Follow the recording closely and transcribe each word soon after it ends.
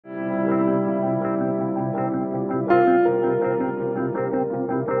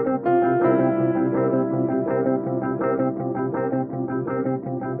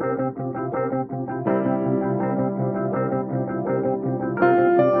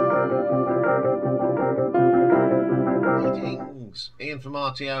Greetings, Ian from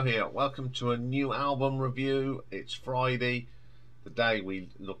R.T.O here. Welcome to a new album review. It's Friday, the day we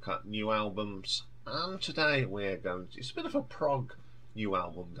look at new albums, and today it's a bit of a prog new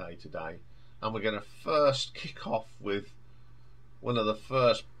album day today, and we're going to first kick off with one of the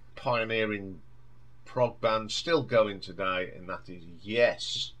first pioneering prog bands still going today, and that is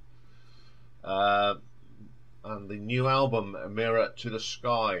Yes. And the new album, Mirror to the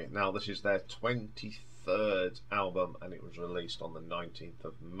Sky. Now this is their 23rd album, and it was released on the 19th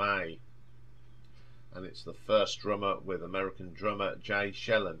of May, and it's the first drummer with American drummer Jay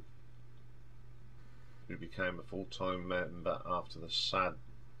Shellen, who became a full-time member after the sad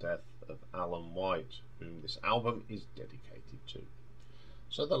death of Alan White, whom this album is dedicated to.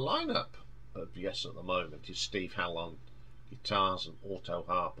 So the lineup of Yes at the moment is Steve Howe on guitars and alto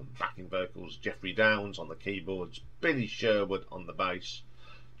harp and backing vocals, Jeffrey Downes on the keyboards, Billy Sherwood on the bass,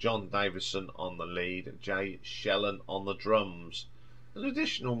 John Davison on the lead, Jay Shellen on the drums. And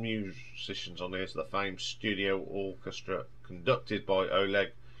additional musicians on here is the famed studio orchestra conducted by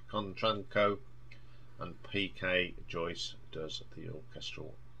Oleg Kontranko, and P.K. Joyce does the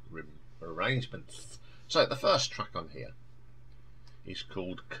orchestral arrangements. So the first track on here is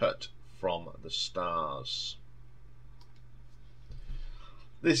called Cut from the Stars.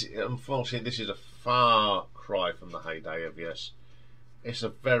 Unfortunately, this is a far cry from the heyday of Yes. It's a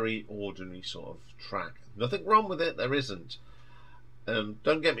very ordinary sort of track. Nothing wrong with it, there isn't.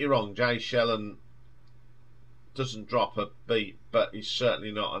 Don't get me wrong, Jay Shellen doesn't drop a beat, but he's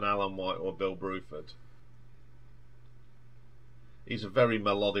certainly not an Alan White or Bill Bruford. He's a very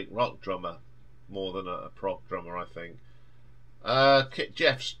melodic rock drummer, more than a prog drummer, I think.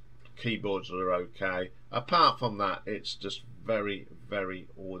 Jeff's keyboards are okay. Apart from that, it's just very, very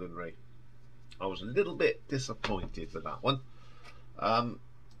ordinary. I was a little bit disappointed with that one.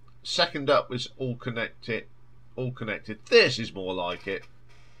 Second up was All Connected. This is more like it.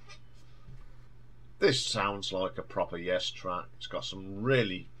 This sounds like a proper Yes track. It's got some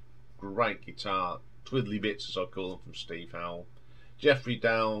really great guitar twiddly bits, as I call them, from Steve Howe. Jeffrey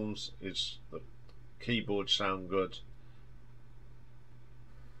Downes is the keyboards sound good,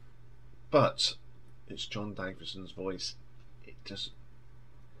 but it's John Davison's voice.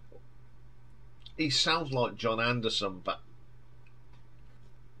 He sounds like John Anderson, but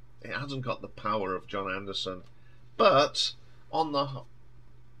it hasn't got the power of John Anderson. But on the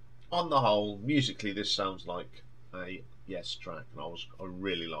whole, musically, this sounds like a Yes track, and I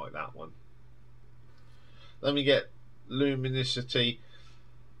really like that one. Then we get Luminosity,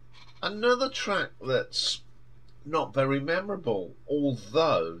 another track that's not very memorable,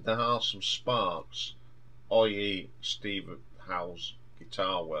 although there are some sparks, i.e. Steve Howe's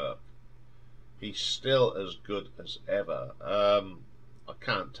guitar work. He's still as good as ever. I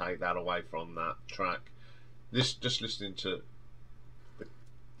can't take that away from that track. Just listening to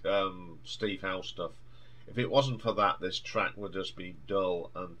the Steve Howe stuff, if it wasn't for that, this track would just be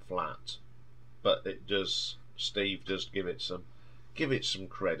dull and flat. But Steve does give it some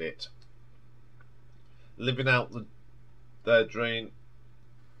credit. Living Out Their Dream,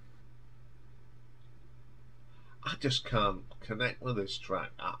 I just can't connect with this track.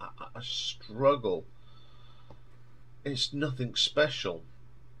 I struggle. It's nothing special,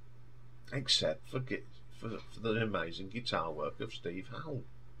 except for the amazing guitar work of Steve Howe.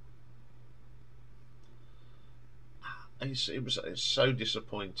 It's so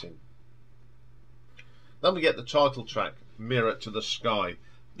disappointing. Then we get the title track, Mirror to the Sky.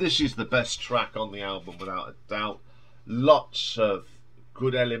 This is the best track on the album, without a doubt. Lots of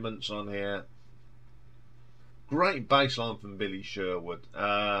good elements on here. Great bass line from Billy Sherwood.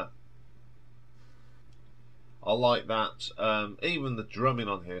 I like that. Even the drumming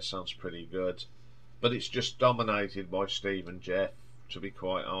on here sounds pretty good, but it's just dominated by Steve and Jeff, to be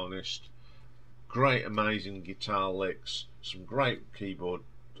quite honest. Great, amazing guitar licks, some great keyboard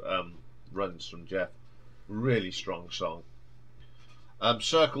runs from Jeff. Really strong song.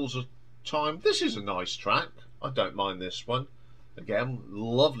 Circles of Time. This is a nice track. I don't mind this one. Again,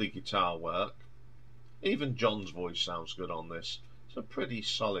 lovely guitar work. Even John's voice sounds good on this. It's a pretty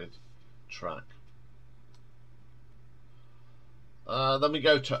solid track. Then we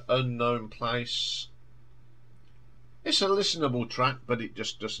go to Unknown Place. It's a listenable track, but it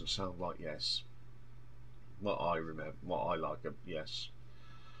just doesn't sound like Yes. What I like of Yes.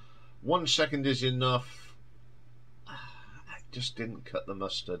 1 Second Is Enough. It just didn't cut the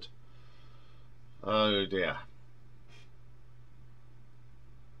mustard. Oh dear.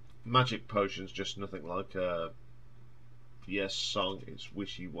 Magic Potion's just nothing like a Yes song. It's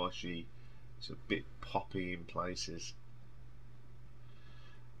wishy-washy. It's a bit poppy in places.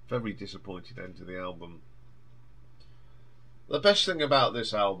 Very disappointed end to the album. The best thing about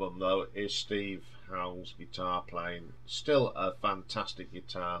this album, though, is Steve Howell's guitar playing. Still a fantastic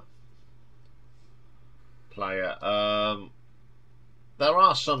guitar player. There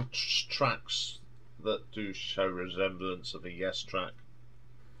are some tracks that do show resemblance of a Yes track.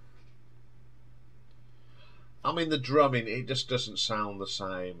 I mean, the drumming, it just doesn't sound the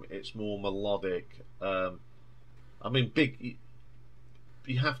same. It's more melodic. I mean,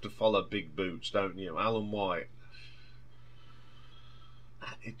 you have to follow Big Boots, don't you? Alan White.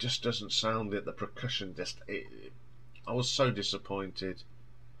 It just doesn't sound it. The percussion I was so disappointed.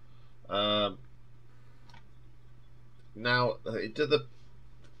 Now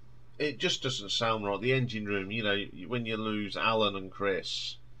it just doesn't sound right. The engine room, you know, when you lose Alan and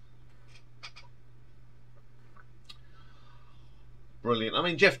Chris. Brilliant. I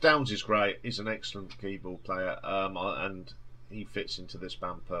mean, Jeff Downes is great. He's an excellent keyboard player, and he fits into this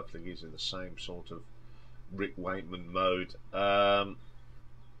band perfectly. He's in the same sort of Rick Wakeman mode.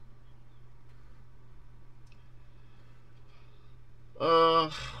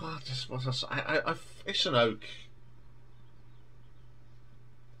 It's an oak.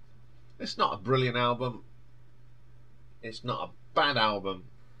 It's not a brilliant album. It's not a bad album.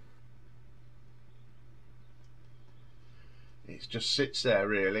 It just sits there,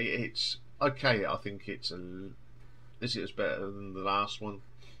 really. It's okay. I think is it better than the last one?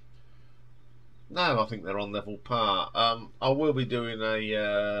 No, I think they're on level par. I will be doing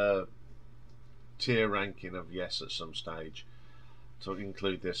a tier ranking of Yes at some stage to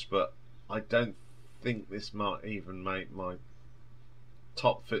include this, but I don't think this might even make my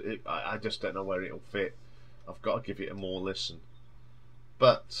top fit. I just don't know where it'll fit. I've got to give it a more listen.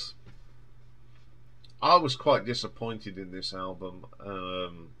 But I was quite disappointed in this album.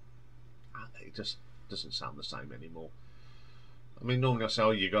 It just doesn't sound the same anymore. I mean, normally I say, oh,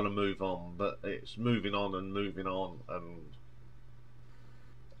 you got to move on, but it's moving on and moving on, and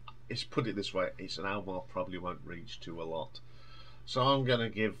it's, put it this way, it's an album I probably won't reach to a lot. So I'm going to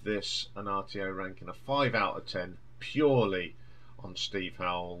give this an R.T.O ranking of 5 out of 10, purely on Steve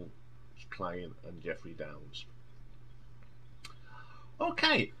Howell's playing and Jeffrey Downes.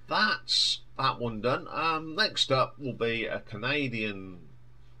 Okay, that's that one done. Next up will be a Canadian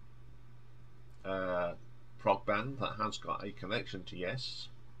prog band that has got a connection to Yes.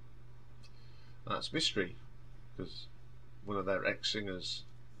 That's Mystery, because one of their ex-singers,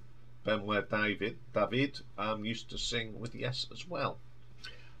 Benware David, used to sing with Yes as well.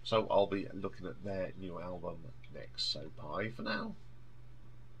 So I'll be looking at their new album next. So bye for now.